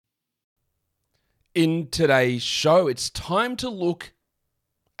In today's show, it's time to look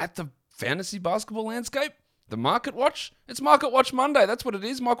at the fantasy basketball landscape, the Market Watch. It's Market Watch Monday. That's what it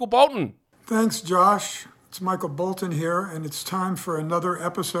is. Michael Bolton. Thanks, Josh. It's Michael Bolton here, and it's time for another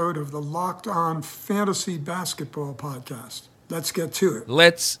episode of the Locked On Fantasy Basketball Podcast. Let's get to it.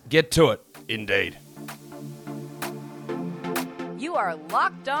 Let's get to it, indeed. You are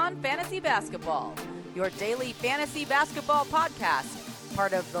Locked On Fantasy Basketball, your daily fantasy basketball podcast,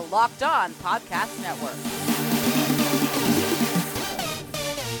 part of the Locked On Podcast Network.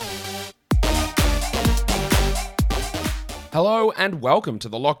 Hello and welcome to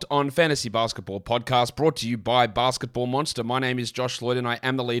the Locked On Fantasy Basketball Podcast, brought to you by Basketball Monster. My name is Josh Lloyd and I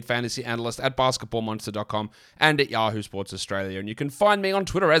am the lead fantasy analyst at basketballmonster.com and at Yahoo Sports Australia. And you can find me on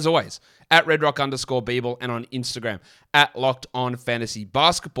Twitter, as always, at redrock_Beeble and on Instagram at Locked On Fantasy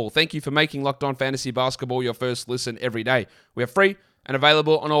Basketball. Thank you for making Locked On Fantasy Basketball your first listen every day. We are free and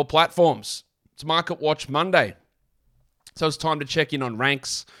available on all platforms. It's Market Watch Monday, so it's time to check in on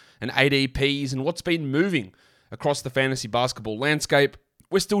ranks and ADPs and what's been moving across the fantasy basketball landscape.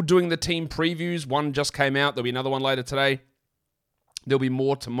 We're still doing the team previews. One just came out. There'll be another one later today. There'll be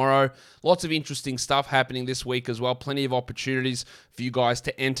more tomorrow. Lots of interesting stuff happening this week as well. Plenty of opportunities for you guys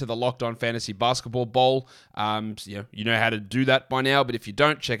to enter the Locked On Fantasy Basketball Bowl. You know how to do that by now, but if you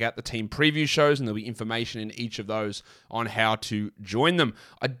don't, check out the team preview shows and there'll be information in each of those on how to join them.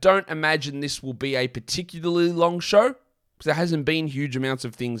 I don't imagine this will be a particularly long show because there hasn't been huge amounts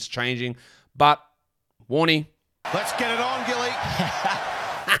of things changing, but warning. Let's get it on, Gilly.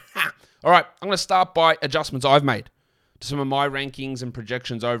 All right, I'm going to start by adjustments I've made to some of my rankings and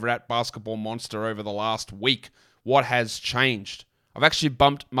projections over at Basketball Monster over the last week. What has changed? I've actually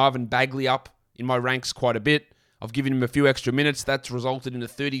bumped Marvin Bagley up in my ranks quite a bit. I've given him a few extra minutes. That's resulted in a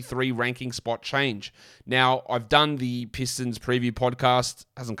 33 ranking spot change. Now, I've done the Pistons preview podcast.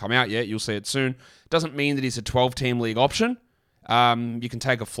 Hasn't come out yet. You'll see it soon. Doesn't mean that he's a 12-team league option. You can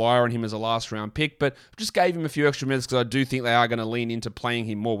take a flyer on him as a last round pick, but just gave him a few extra minutes because I do think they are going to lean into playing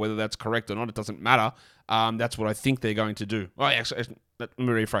him more. Whether that's correct or not, it doesn't matter. That's what I think they're going to do. Oh, actually, let me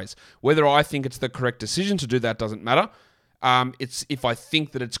rephrase. Whether I think it's the correct decision to do that doesn't matter. It's if I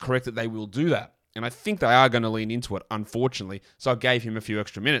think that it's correct that they will do that. And I think they are going to lean into it, unfortunately. So I gave him a few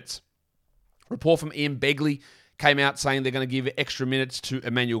extra minutes. Report from Ian Begley came out saying they're going to give extra minutes to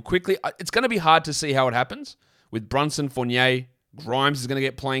Emmanuel Quickley. It's going to be hard to see how it happens with Brunson, Fournier. Grimes is going to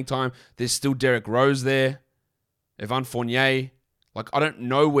get playing time. There's still Derrick Rose there. Evan Fournier. I don't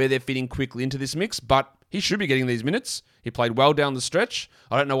know where they're fitting Quickley into this mix, but he should be getting these minutes. He played well down the stretch.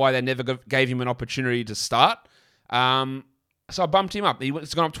 I don't know why they never gave him an opportunity to start. So I bumped him up.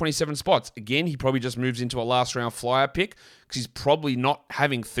 It's gone up 27 spots. Again, he probably just moves into a last-round flyer pick because he's probably not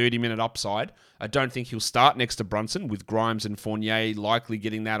having 30-minute upside. I don't think he'll start next to Brunson with Grimes and Fournier likely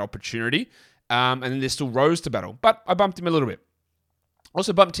getting that opportunity. And then there's still Rose to battle. But I bumped him a little bit.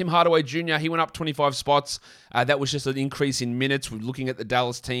 Also bumped Tim Hardaway Jr. He went up 25 spots. That was just an increase in minutes. We're looking at the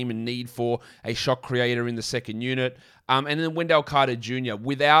Dallas team and need for a shot creator in the second unit. And then Wendell Carter Jr.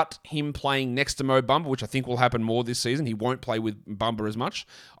 Without him playing next to Mo Bamba, which I think will happen more this season. He won't play with Bamba as much.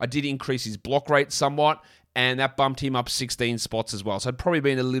 I did increase his block rate somewhat, and that bumped him up 16 spots as well. So I'd probably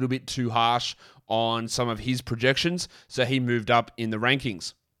been a little bit too harsh on some of his projections. So he moved up in the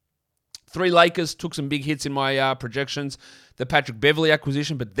rankings. 3 Lakers took some big hits in my projections. The Patrick Beverley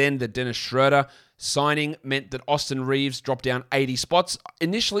acquisition, but then the Dennis Schroeder signing meant that Austin Reeves dropped down 80 spots.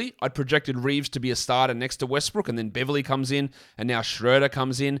 Initially, I'd projected Reeves to be a starter next to Westbrook, and then Beverley comes in, and now Schroeder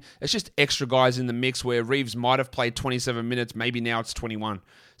comes in. It's just extra guys in the mix where Reeves might have played 27 minutes. Maybe now it's 21.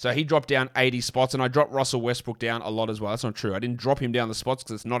 So he dropped down 80 spots, and I dropped Russell Westbrook down a lot as well. That's not true. I didn't drop him down the spots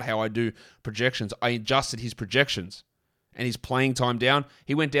because it's not how I do projections. I adjusted his projections. And his playing time down,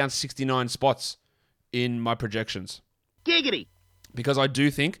 he went down 69 spots in my projections. Giggity. Because I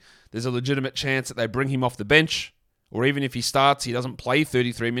do think there's a legitimate chance that they bring him off the bench, or even if he starts, he doesn't play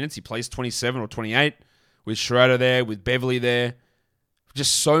 33 minutes, he plays 27 or 28, with Schroeder there, with Beverley there.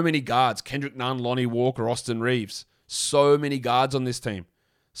 Just so many guards. Kendrick Nunn, Lonnie Walker, Austin Reeves. So many guards on this team.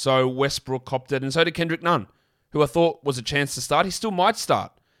 So Westbrook copped it, and so did Kendrick Nunn, who I thought was a chance to start. He still might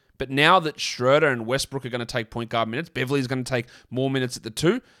start. But now that Schroeder and Westbrook are going to take point guard minutes, Beverley's going to take more minutes at the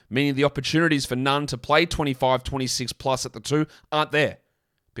 2, meaning the opportunities for Nunn to play 25, 26 plus at the 2 aren't there.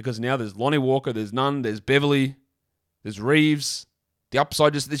 Because now there's Lonnie Walker, there's Nunn, there's Beverley, there's Reeves. The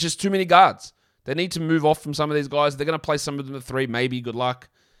upside, there's just too many guards. They need to move off from some of these guys. They're going to play some of them at 3, maybe, good luck.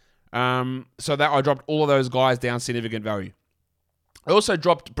 So that I dropped all of those guys down significant value. I also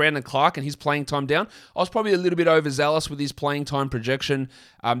dropped Brandon Clark and his playing time down. I was probably a little bit overzealous with his playing time projection.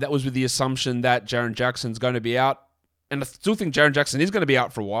 That was with the assumption that Jaren Jackson's going to be out. And I still think Jaren Jackson is going to be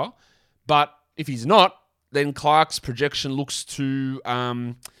out for a while. But if he's not, then Clark's projection looks too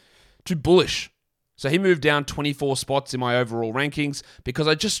bullish. So he moved down 24 spots in my overall rankings because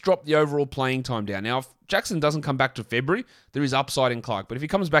I just dropped the overall playing time down. Now, if Jackson doesn't come back to February, there is upside in Clark. But if he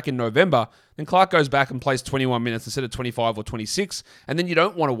comes back in November, then Clark goes back and plays 21 minutes instead of 25 or 26. And then you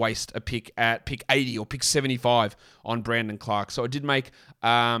don't want to waste a pick at pick 80 or pick 75 on Brandon Clark. So I did make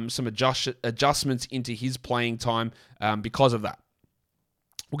some adjustments into his playing time because of that.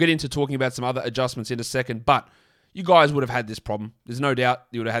 We'll get into talking about some other adjustments in a second, but you guys would have had this problem. There's no doubt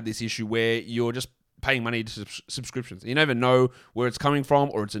you would have had this issue where you're just paying money to subscriptions. You never know where it's coming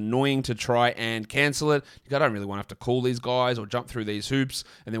from, or it's annoying to try and cancel it. I don't really want to have to call these guys or jump through these hoops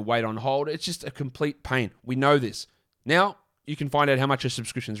and then wait on hold. It's just a complete pain. We know this. Now, you can find out how much your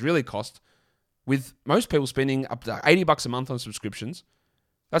subscriptions really cost with most people spending up to $80 a month on subscriptions.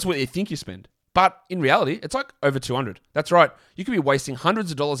 That's what you think you spend. But in reality, it's like over $200. That's right. You could be wasting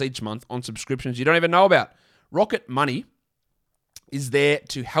hundreds of dollars each month on subscriptions you don't even know about. Rocket Money is there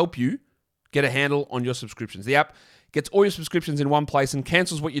to help you get a handle on your subscriptions. The app gets all your subscriptions in one place and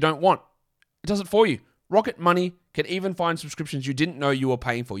cancels what you don't want. It does it for you. Rocket Money can even find subscriptions you didn't know you were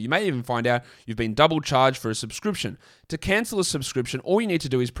paying for. You may even find out you've been double charged for a subscription. To cancel a subscription, all you need to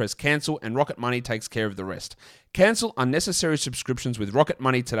do is press cancel and Rocket Money takes care of the rest. Cancel unnecessary subscriptions with Rocket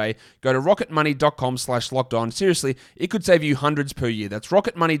Money today. Go to rocketmoney.com/lockedon. Seriously, it could save you hundreds per year. That's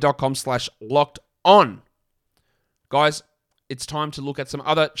rocketmoney.com/lockedon. Guys, it's time to look at some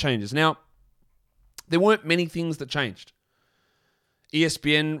other changes. Now, there weren't many things that changed.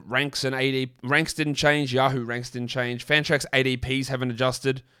 ESPN ranks and ranks didn't change. Yahoo ranks didn't change. Fantrax ADPs haven't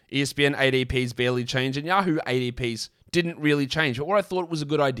adjusted. ESPN ADPs barely changed. And Yahoo ADPs didn't really change. But what I thought was a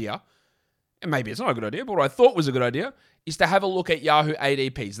good idea, and maybe it's not a good idea, but what I thought was a good idea, is to have a look at Yahoo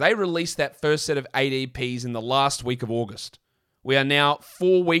ADPs. They released that first set of ADPs in the last week of August. We are now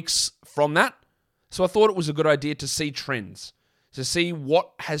 4 weeks from that. So I thought it was a good idea to see trends, to see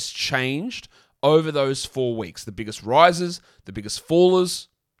what has changed over those 4 weeks. The biggest rises, the biggest fallers.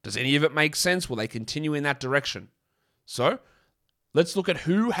 Does any of it make sense? Will they continue in that direction? So let's look at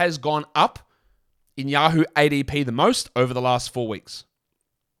who has gone up in Yahoo ADP the most over the last 4 weeks.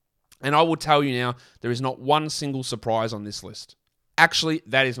 And I will tell you now, there is not one single surprise on this list. Actually,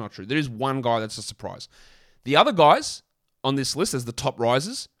 that is not true. There is one guy that's a surprise. The other guys on this list as the top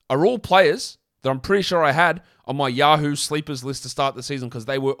risers are all players that I'm pretty sure I had on my Yahoo sleepers list to start the season because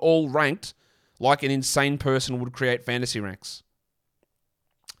they were all ranked like an insane person would create fantasy ranks.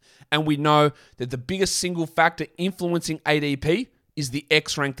 And we know that the biggest single factor influencing ADP is the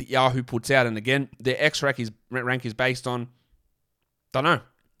X rank that Yahoo puts out. And again, their X rank is based on, don't know,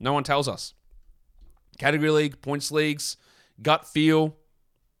 no one tells us. Category league, points leagues, gut feel,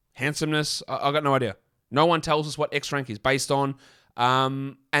 handsomeness, I got no idea. No one tells us what X rank is based on,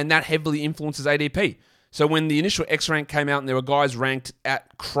 and that heavily influences ADP. So when the initial X rank came out and there were guys ranked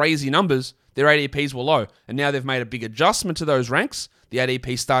at crazy numbers, their ADPs were low. And now they've made a big adjustment to those ranks. The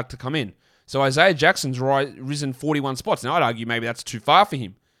ADPs start to come in. So Isaiah Jackson's risen 41 spots. Now, I'd argue maybe that's too far for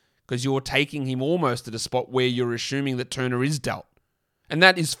him because you're taking him almost at a spot where you're assuming that Turner is dealt. And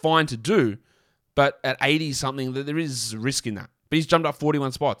that is fine to do, but at 80-something, there is risk in that. But he's jumped up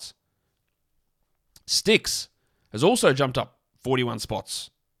 41 spots. Sticks has also jumped up 41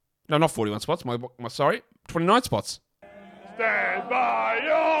 spots. No, not 41 spots. 29 spots. Stand by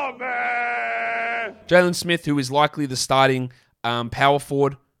your man! Jalen Smith, who is likely the starting power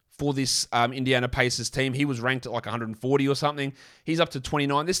forward for this Indiana Pacers team, he was ranked at like 140 or something. He's up to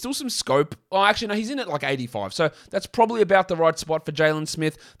 29. There's still some scope. Oh, actually, no, he's in at like 85. So that's probably about the right spot for Jalen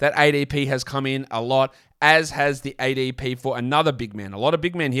Smith. That ADP has come in a lot, as has the ADP for another big man. A lot of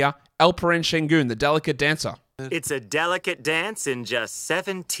big men here. Alperen Şengün, the delicate dancer. It's a delicate dance in just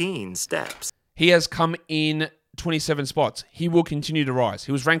 17 steps. He has come in 27 spots. He will continue to rise.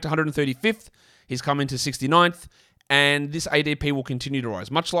 He was ranked 135th. He's come into 69th. And this ADP will continue to rise,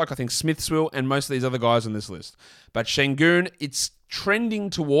 much like I think Smith's will and most of these other guys on this list. But Şengün, it's trending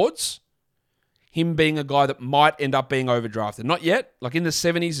towards him being a guy that might end up being overdrafted. Not yet. Like in the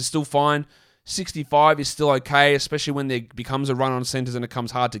 70s is still fine. 65 is still okay, especially when there becomes a run on centers and it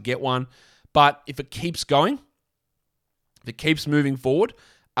becomes hard to get one. But if it keeps going, if it keeps moving forward,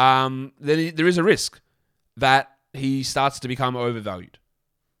 then there is a risk that he starts to become overvalued.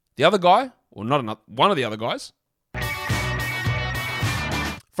 The other guy, or one of the other guys,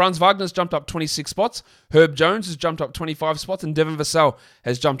 Franz Wagner's jumped up 26 spots. Herb Jones has jumped up 25 spots. And Devin Vassell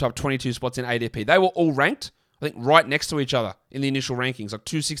has jumped up 22 spots in ADP. They were all ranked, I think, right next to each other in the initial rankings, like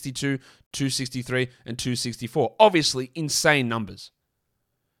 262, 263, and 264. Obviously, insane numbers.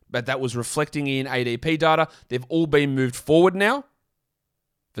 But that was reflecting in ADP data. They've all been moved forward now.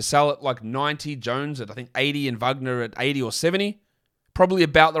 Vassell at like 90, Jones at I think 80, and Wagner at 80 or 70. Probably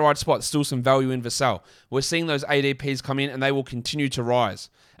about the right spot. Still some value in Vassell. We're seeing those ADPs come in and they will continue to rise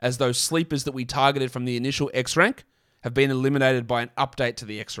as those sleepers that we targeted from the initial X rank have been eliminated by an update to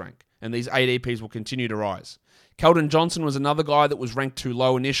the X rank. And these ADPs will continue to rise. Keldon Johnson was another guy that was ranked too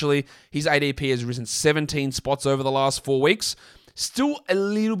low initially. His ADP has risen 17 spots over the last 4 weeks. Still a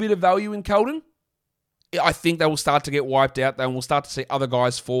little bit of value in Keldon. I think they will start to get wiped out, and we'll start to see other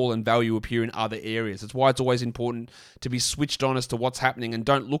guys fall and value appear in other areas. That's why it's always important to be switched on as to what's happening and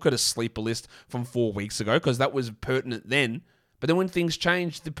don't look at a sleeper list from 4 weeks ago because that was pertinent then. But then when things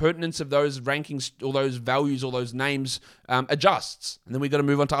change, the pertinence of those rankings or those values or those names adjusts. And then we've got to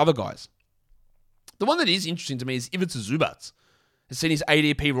move on to other guys. The one that is interesting to me is Ivica Zubac. Has seen his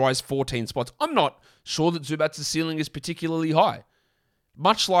ADP rise 14 spots. I'm not sure that Zubac's ceiling is particularly high.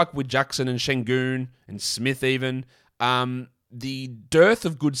 Much like with Jackson and Şengün and Smith even, the dearth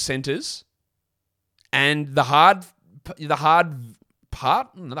of good centers and the hard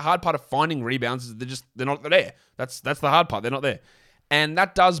part of finding rebounds is they're not there. That's the hard part. They're not there. And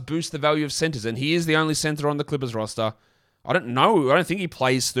that does boost the value of centers. And he is the only center on the Clippers roster. I don't know. I don't think he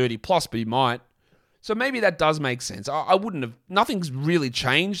plays 30 plus, but he might. So maybe that does make sense. I wouldn't have... Nothing's really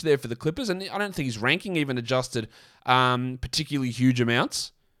changed there for the Clippers, and I don't think his ranking even adjusted particularly huge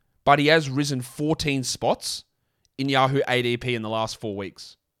amounts. But he has risen 14 spots in Yahoo ADP in the last 4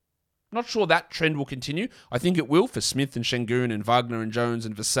 weeks. Not sure that trend will continue. I think it will for Smith and Şengün and Wagner and Jones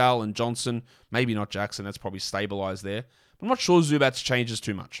and Vassell and Johnson. Maybe not Jackson. That's probably stabilized there. But I'm not sure Zubac changes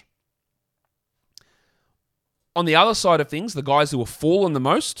too much. On the other side of things, the guys who have fallen the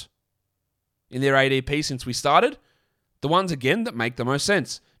most in their ADP since we started, the ones, again, that make the most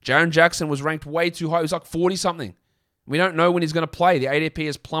sense. Jaren Jackson was ranked way too high. He was like 40-something. We don't know when he's going to play. The ADP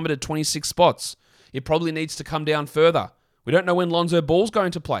has plummeted 26 spots. It probably needs to come down further. We don't know when Lonzo Ball's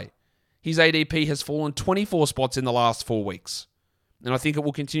going to play. His ADP has fallen 24 spots in the last 4 weeks. And I think it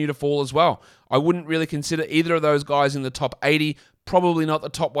will continue to fall as well. I wouldn't really consider either of those guys in the top 80, probably not the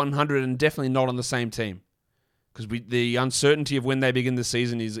top 100, and definitely not on the same team. Because the uncertainty of when they begin the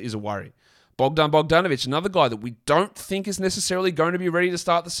season is a worry. Bogdan Bogdanovic, another guy that we don't think is necessarily going to be ready to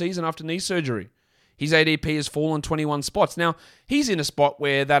start the season after knee surgery. His ADP has fallen 21 spots. Now, he's in a spot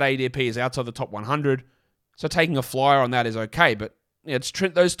where that ADP is outside the top 100, so taking a flyer on that is okay. But it's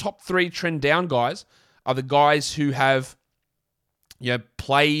those top 3 trend down guys are the guys who have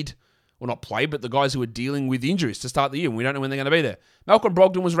played, well, not played, but the guys who are dealing with injuries to start the year, and we don't know when they're going to be there. Malcolm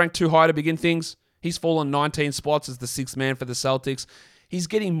Brogdon was ranked too high to begin things. He's fallen 19 spots as the 6th man for the Celtics. He's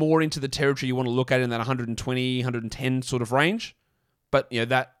getting more into the territory you want to look at in that 120, 110 sort of range. But,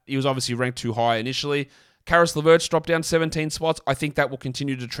 that he was obviously ranked too high initially. Karis LeVert's dropped down 17 spots. I think that will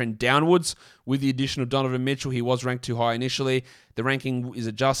continue to trend downwards with the addition of Donovan Mitchell. He was ranked too high initially. The ranking is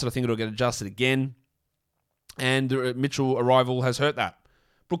adjusted. I think it'll get adjusted again. And the Mitchell arrival has hurt that.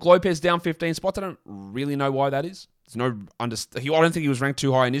 Brook Lopez down 15 spots. I don't really know why that is. I don't think he was ranked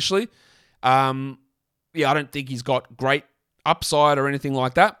too high initially. I don't think he's got great upside or anything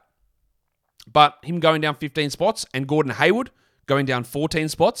like that. But him going down 15 spots and Gordon Hayward going down 14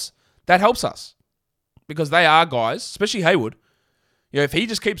 spots, that helps us. Because they are guys, especially Hayward. If he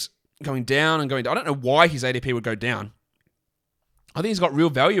just keeps going down and going down, I don't know why his ADP would go down. I think he's got real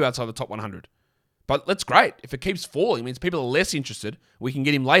value outside the top 100. But that's great. If it keeps falling, it means people are less interested. We can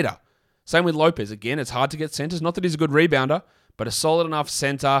get him later. Same with Lopez. Again, it's hard to get centers. Not that he's a good rebounder, but a solid enough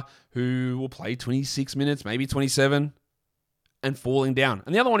center who will play 26 minutes, maybe 27, and falling down.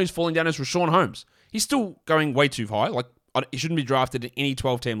 And the other one who's falling down is Richaun Holmes. He's still going way too high. He shouldn't be drafted in any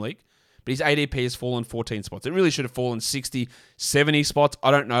 12-team league. But his ADP has fallen 14 spots. It really should have fallen 60, 70 spots. I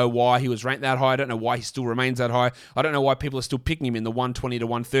don't know why he was ranked that high. I don't know why he still remains that high. I don't know why people are still picking him in the 120 to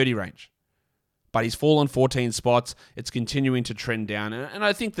 130 range. But he's fallen 14 spots. It's continuing to trend down. And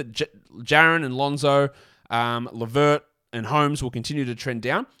I think that Jaren and Lonzo, LeVert and Holmes will continue to trend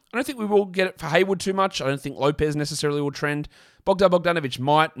down. I don't think we will get it for Hayward too much. I don't think Lopez necessarily will trend. Bogdanovic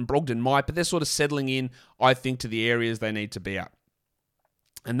might and Brogdon might, but they're sort of settling in, I think, to the areas they need to be at.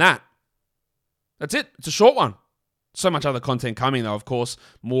 And that's it. It's a short one. So much other content coming, though, of course.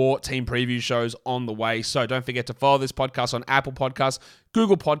 More team preview shows on the way. So don't forget to follow this podcast on Apple Podcasts,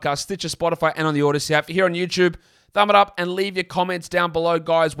 Google Podcasts, Stitcher, Spotify, and on the Odyssey app. If you're here on YouTube, thumb it up and leave your comments down below,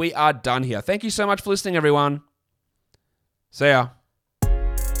 guys. We are done here. Thank you so much for listening, everyone. See ya.